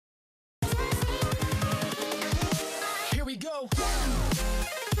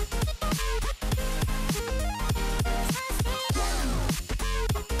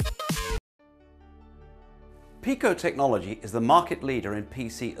Pico technology is the market leader in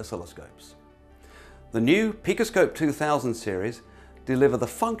PC oscilloscopes. The new Picoscope 2000 series deliver the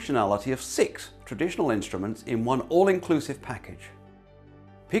functionality of 6 traditional instruments in one all-inclusive package.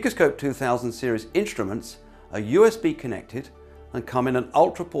 Picoscope 2000 series instruments are USB connected and come in an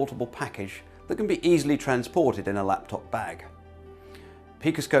ultra-portable package that can be easily transported in a laptop bag.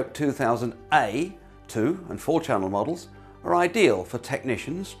 Picoscope 2000A, 2 and 4 channel models are ideal for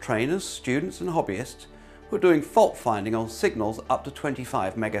technicians, trainers, students and hobbyists who are doing fault finding on signals up to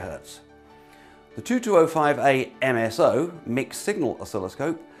 25 MHz. The 2205A MSO mixed signal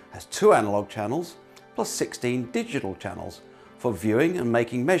oscilloscope has 2 analog channels plus 16 digital channels for viewing and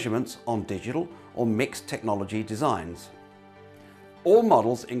making measurements on digital or mixed technology designs. All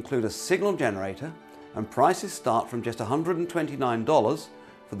models include a signal generator and prices start from just $129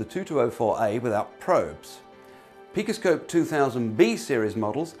 for the 2204A without probes. Picoscope 2000B series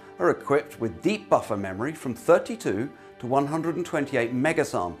models are equipped with deep buffer memory from 32 to 128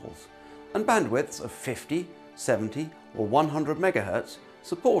 megasamples and bandwidths of 50, 70 or 100 MHz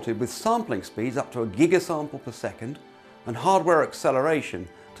supported with sampling speeds up to a gigasample per second and hardware acceleration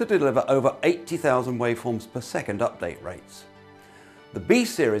to deliver over 80,000 waveforms per second update rates. The B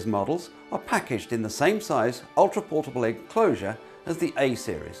series models are packaged in the same size ultra-portable enclosure as the A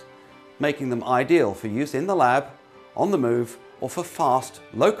series, making them ideal for use in the lab, on the move or for fast,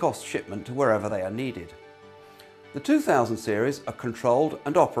 low-cost shipment to wherever they are needed. The 2000 series are controlled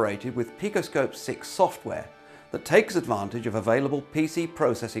and operated with Picoscope 6 software that takes advantage of available PC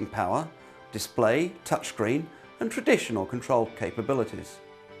processing power, display, touchscreen and traditional controlled capabilities.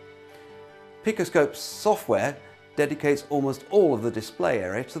 Picoscope software dedicates almost all of the display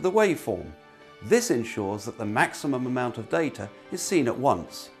area to the waveform. This ensures that the maximum amount of data is seen at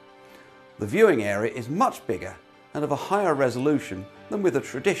once. The viewing area is much bigger and of a higher resolution than with a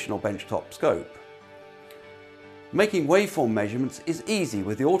traditional benchtop scope. Making waveform measurements is easy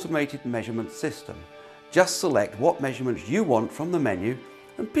with the automated measurement system. Just select what measurements you want from the menu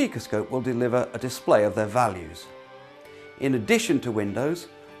and Picoscope will deliver a display of their values. In addition to Windows,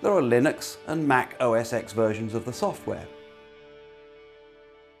 there are Linux and Mac OS X versions of the software.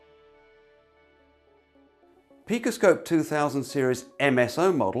 Picoscope 2000 series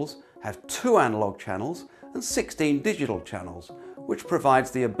MSO models have 2 analog channels and 16 digital channels, which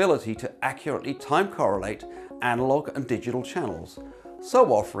provides the ability to accurately time correlate analog and digital channels,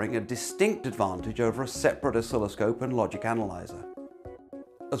 so offering a distinct advantage over a separate oscilloscope and logic analyzer.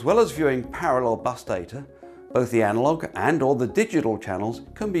 As well as viewing parallel bus data, both the analog and or the digital channels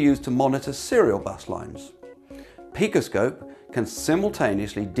can be used to monitor serial bus lines. Picoscope can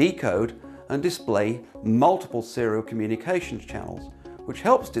simultaneously decode and display multiple serial communications channels, which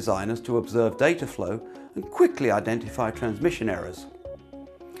helps designers to observe data flow and quickly identify transmission errors.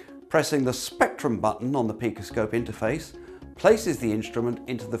 Pressing the spectrum button on the Picoscope interface places the instrument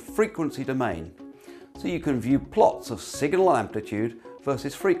into the frequency domain, so you can view plots of signal amplitude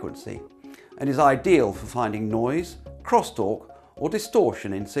versus frequency, and is ideal for finding noise, crosstalk or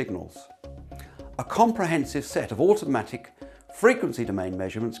distortion in signals. A comprehensive set of automatic frequency domain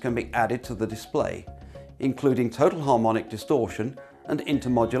measurements can be added to the display, including total harmonic distortion and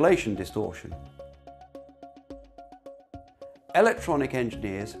intermodulation distortion. Electronic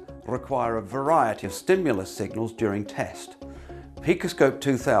engineers require a variety of stimulus signals during test. Picoscope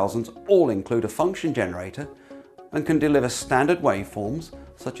 2000s all include a function generator and can deliver standard waveforms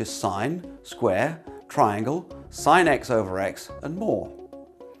such as sine, square, triangle, sine x over x and more.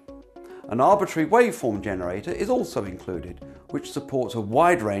 An arbitrary waveform generator is also included, which supports a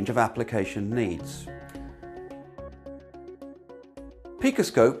wide range of application needs.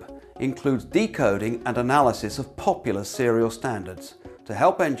 Picoscope includes decoding and analysis of popular serial standards to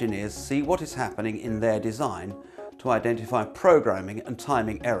help engineers see what is happening in their design, to identify programming and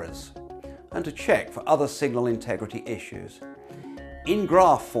timing errors, and to check for other signal integrity issues.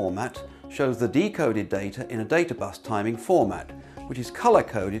 In-graph format shows the decoded data in a data bus timing format, which is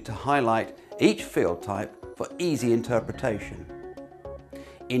color-coded to highlight each field type for easy interpretation.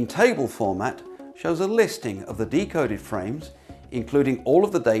 In-table format shows a listing of the decoded frames, including all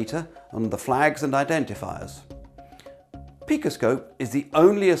of the data and the flags and identifiers. Picoscope is the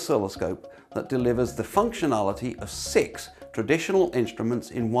only oscilloscope that delivers the functionality of 6 traditional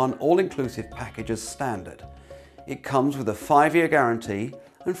instruments in one all-inclusive package as standard. It comes with a 5-year guarantee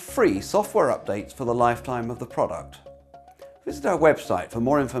and free software updates for the lifetime of the product. Visit our website for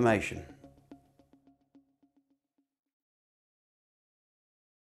more information.